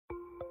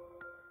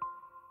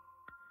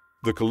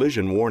The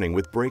collision warning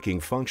with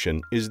braking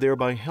function is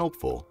thereby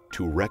helpful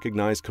to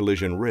recognize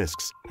collision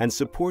risks and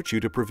support you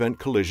to prevent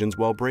collisions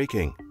while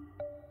braking.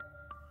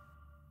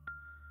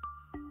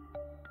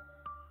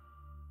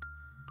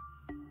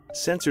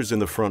 Sensors in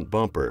the front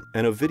bumper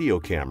and a video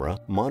camera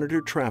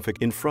monitor traffic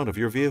in front of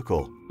your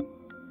vehicle.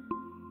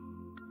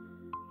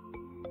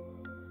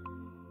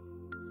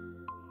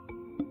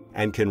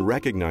 And can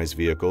recognize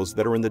vehicles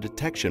that are in the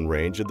detection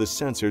range of the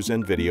sensors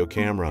and video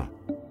camera.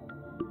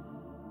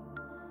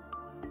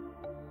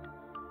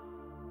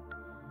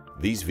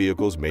 These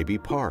vehicles may be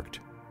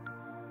parked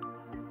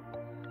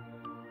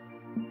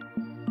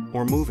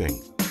or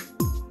moving.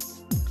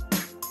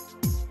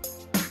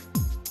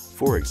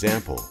 For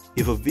example,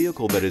 if a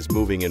vehicle that is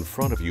moving in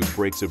front of you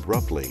brakes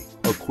abruptly,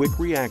 a quick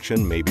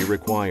reaction may be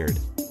required.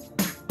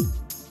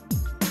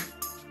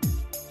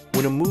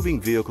 When a moving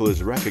vehicle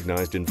is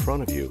recognized in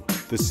front of you,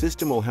 the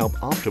system will help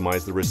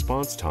optimize the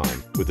response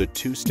time with a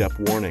two-step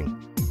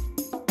warning.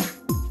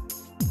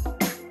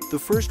 The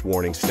first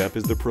warning step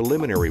is the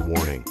preliminary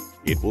warning.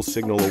 It will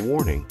signal a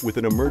warning with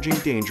an emerging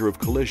danger of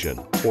collision,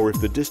 or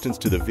if the distance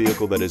to the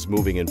vehicle that is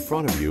moving in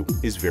front of you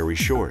is very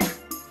short.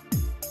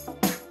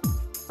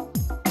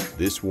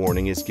 This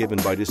warning is given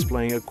by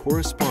displaying a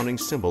corresponding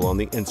symbol on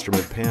the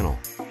instrument panel.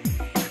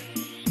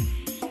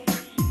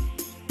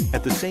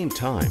 At the same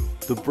time,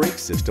 the brake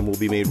system will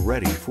be made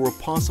ready for a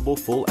possible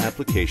full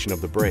application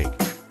of the brake.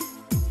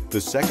 The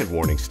second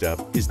warning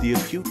step is the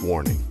acute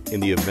warning in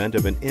the event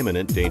of an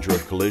imminent danger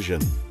of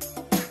collision.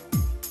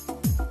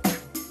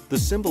 The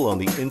symbol on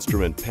the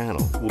instrument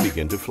panel will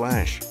begin to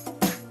flash,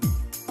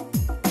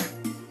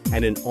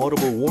 and an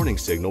audible warning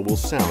signal will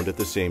sound at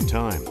the same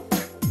time.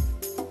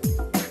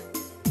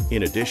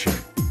 In addition,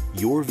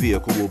 your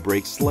vehicle will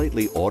brake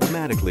slightly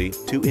automatically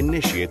to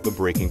initiate the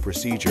braking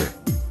procedure,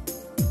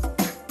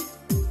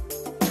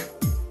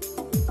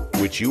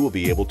 which you will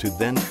be able to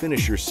then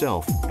finish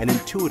yourself and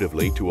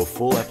intuitively to a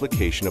full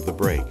application of the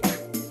brake.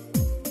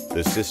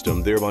 The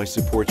system thereby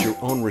supports your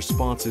own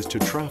responses to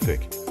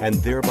traffic and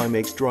thereby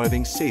makes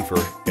driving safer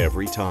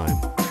every time.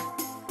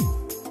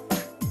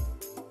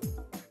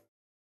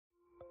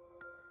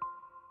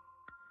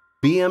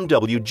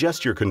 BMW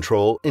Gesture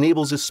Control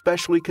enables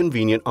especially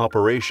convenient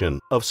operation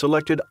of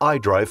selected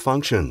iDrive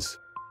functions.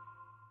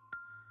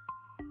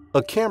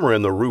 A camera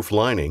in the roof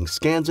lining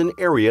scans an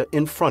area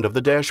in front of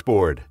the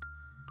dashboard.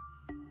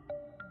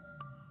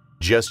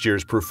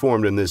 Gestures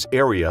performed in this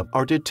area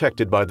are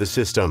detected by the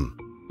system.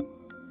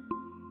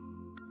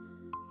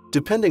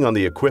 Depending on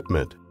the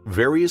equipment,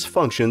 various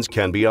functions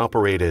can be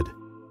operated.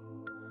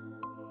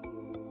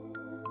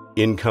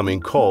 Incoming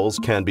calls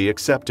can be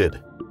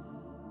accepted.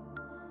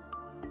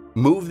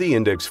 Move the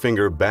index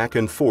finger back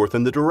and forth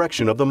in the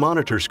direction of the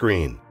monitor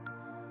screen.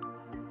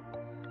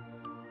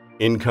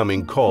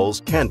 Incoming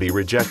calls can be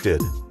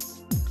rejected.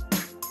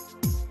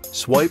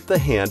 Swipe the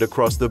hand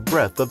across the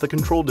breadth of the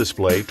control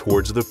display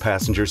towards the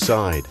passenger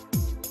side.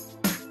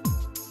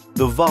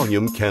 The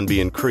volume can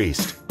be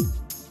increased.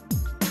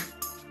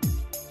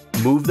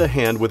 Move the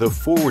hand with a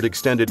forward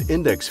extended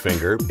index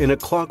finger in a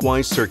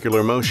clockwise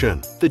circular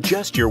motion. The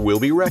gesture will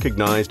be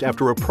recognized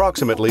after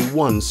approximately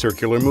one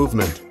circular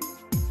movement.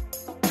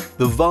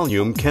 The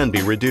volume can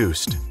be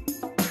reduced.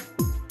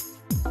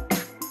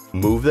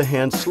 Move the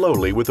hand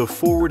slowly with a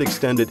forward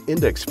extended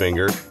index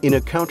finger in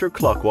a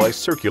counterclockwise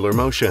circular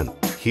motion.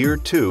 Here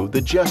too, the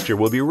gesture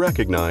will be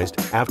recognized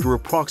after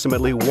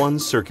approximately one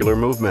circular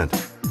movement.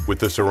 With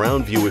the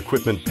surround view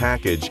equipment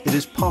package, it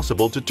is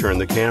possible to turn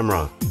the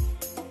camera.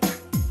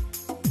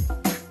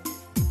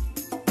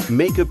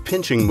 Make a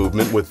pinching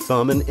movement with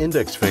thumb and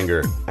index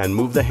finger and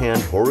move the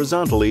hand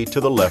horizontally to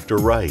the left or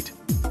right.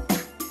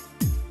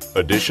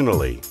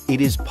 Additionally, it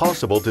is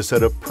possible to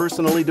set a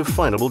personally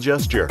definable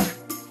gesture.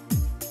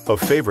 A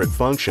favorite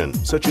function,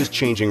 such as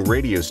changing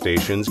radio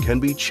stations,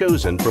 can be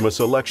chosen from a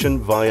selection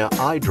via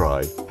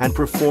iDrive and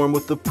perform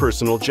with the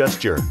personal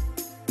gesture.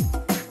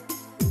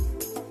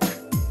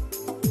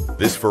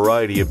 This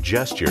variety of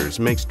gestures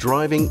makes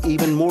driving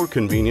even more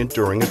convenient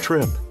during a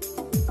trip.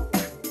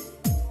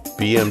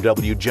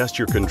 BMW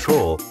Gesture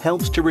Control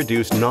helps to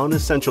reduce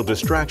non-essential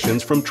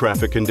distractions from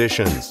traffic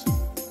conditions.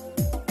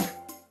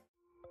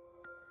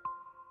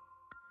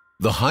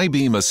 The High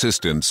Beam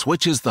Assistant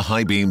switches the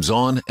high beams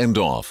on and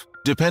off,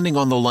 depending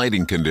on the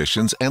lighting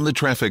conditions and the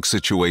traffic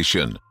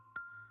situation.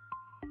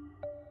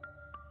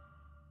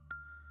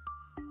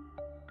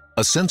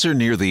 A sensor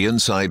near the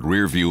inside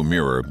rear-view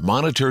mirror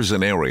monitors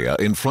an area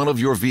in front of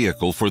your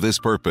vehicle for this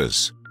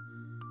purpose.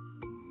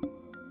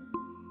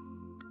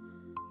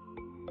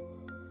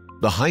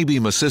 The High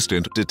Beam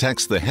Assistant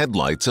detects the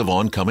headlights of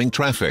oncoming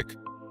traffic.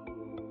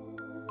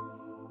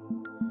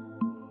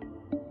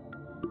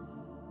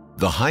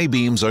 The high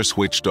beams are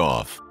switched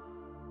off.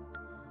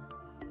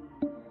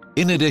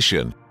 In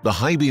addition, the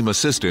High Beam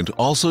Assistant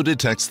also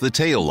detects the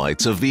tail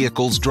lights of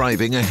vehicles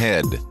driving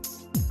ahead.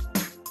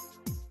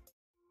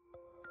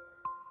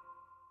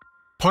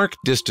 Park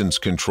Distance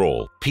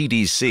Control,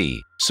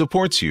 PDC,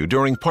 supports you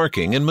during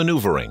parking and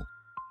maneuvering.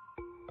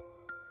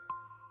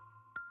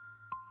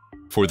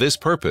 For this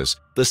purpose,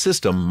 the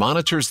system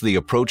monitors the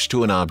approach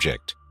to an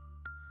object.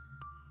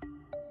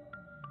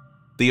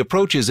 The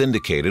approach is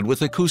indicated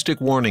with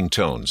acoustic warning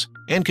tones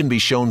and can be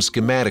shown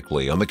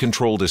schematically on the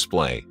control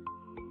display.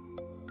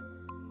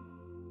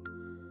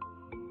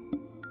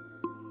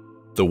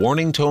 The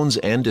warning tones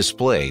and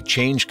display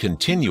change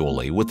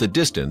continually with the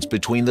distance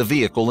between the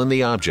vehicle and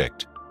the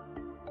object.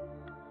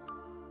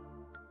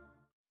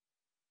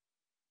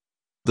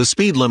 The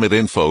speed limit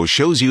info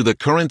shows you the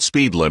current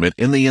speed limit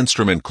in the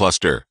instrument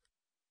cluster.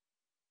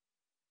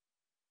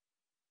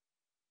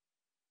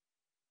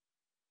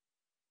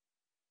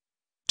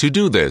 To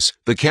do this,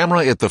 the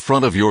camera at the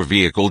front of your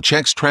vehicle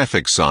checks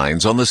traffic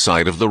signs on the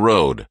side of the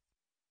road.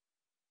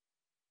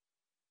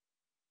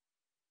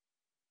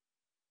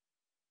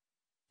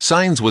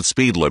 Signs with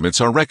speed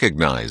limits are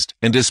recognized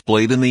and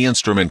displayed in the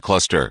instrument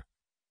cluster.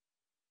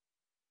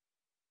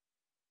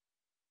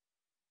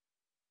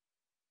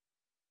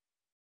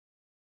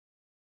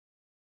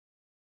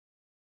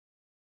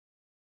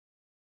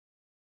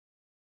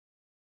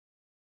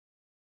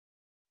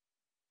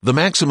 The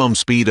maximum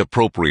speed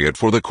appropriate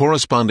for the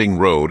corresponding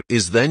road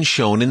is then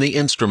shown in the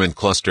instrument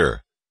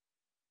cluster.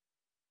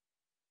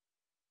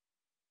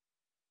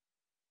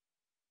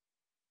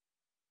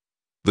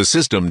 The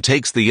system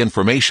takes the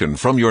information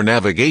from your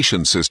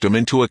navigation system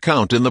into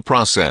account in the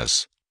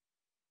process.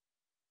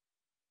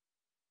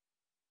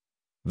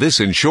 This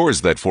ensures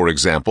that, for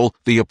example,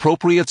 the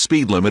appropriate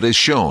speed limit is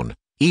shown,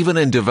 even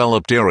in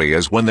developed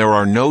areas when there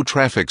are no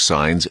traffic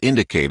signs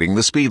indicating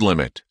the speed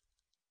limit.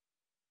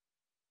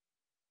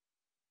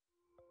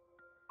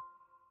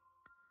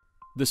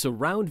 The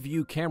surround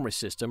view camera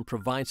system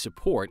provides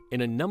support in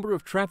a number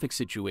of traffic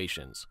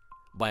situations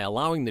by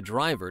allowing the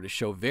driver to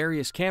show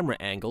various camera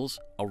angles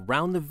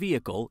around the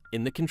vehicle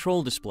in the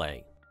control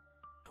display.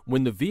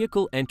 When the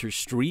vehicle enters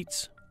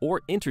streets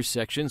or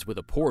intersections with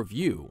a poor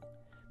view,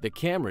 the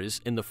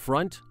cameras in the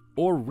front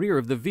or rear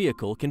of the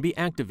vehicle can be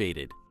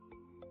activated.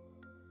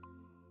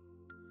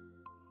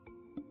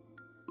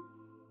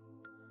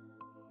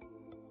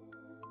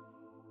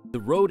 The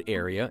road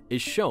area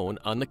is shown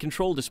on the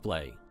control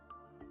display.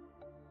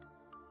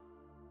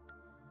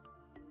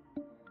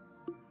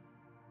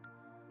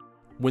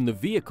 When the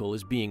vehicle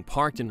is being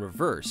parked in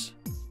reverse,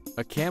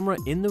 a camera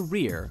in the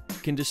rear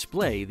can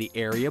display the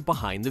area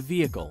behind the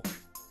vehicle.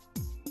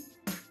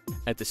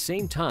 At the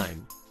same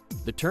time,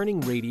 the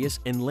turning radius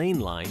and lane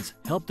lines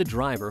help the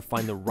driver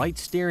find the right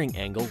steering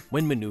angle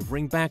when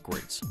maneuvering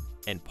backwards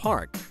and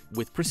park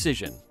with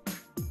precision.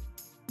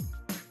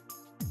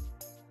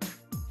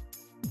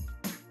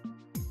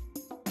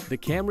 The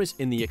cameras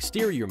in the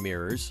exterior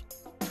mirrors,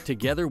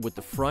 together with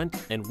the front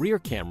and rear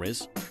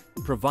cameras,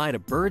 provide a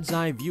bird's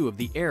eye view of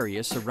the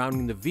area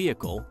surrounding the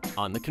vehicle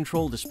on the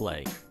control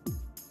display.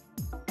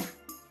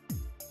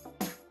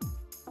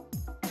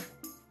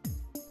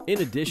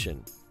 In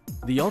addition,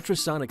 the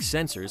ultrasonic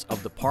sensors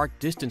of the park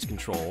distance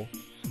control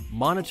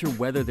monitor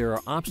whether there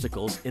are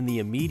obstacles in the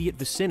immediate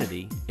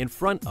vicinity in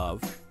front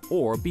of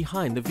or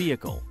behind the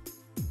vehicle.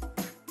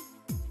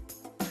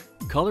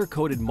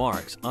 Color-coded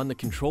marks on the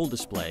control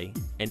display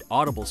and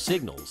audible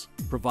signals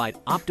provide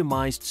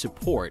optimized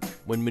support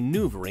when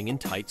maneuvering in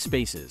tight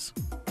spaces.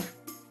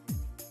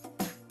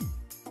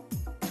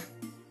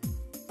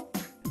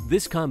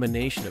 This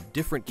combination of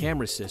different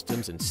camera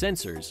systems and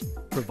sensors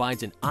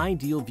provides an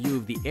ideal view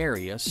of the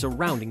area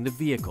surrounding the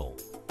vehicle,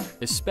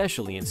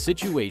 especially in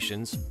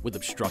situations with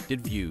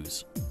obstructed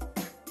views.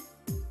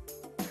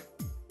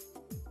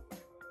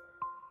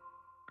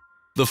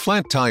 The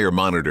flat tire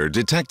monitor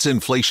detects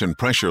inflation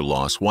pressure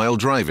loss while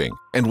driving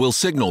and will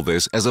signal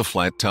this as a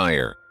flat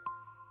tire.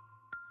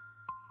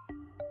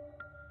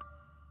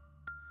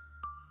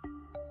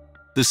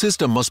 The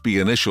system must be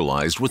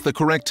initialized with the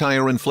correct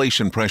tire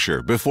inflation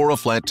pressure before a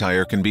flat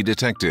tire can be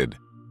detected.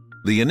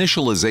 The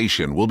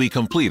initialization will be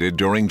completed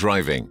during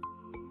driving.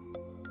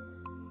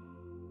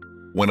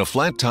 When a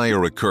flat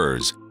tire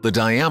occurs, the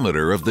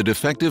diameter of the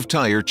defective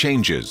tire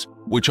changes,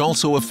 which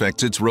also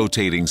affects its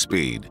rotating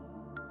speed.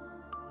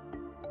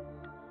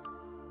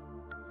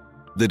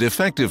 The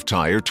defective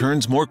tire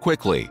turns more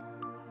quickly.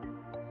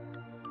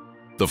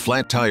 The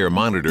flat tire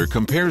monitor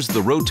compares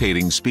the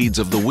rotating speeds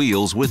of the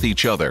wheels with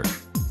each other.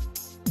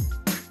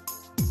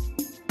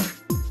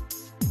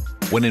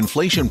 When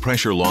inflation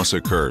pressure loss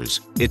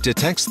occurs, it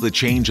detects the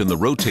change in the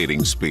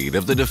rotating speed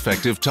of the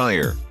defective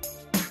tire.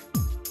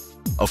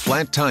 A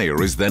flat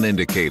tire is then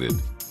indicated.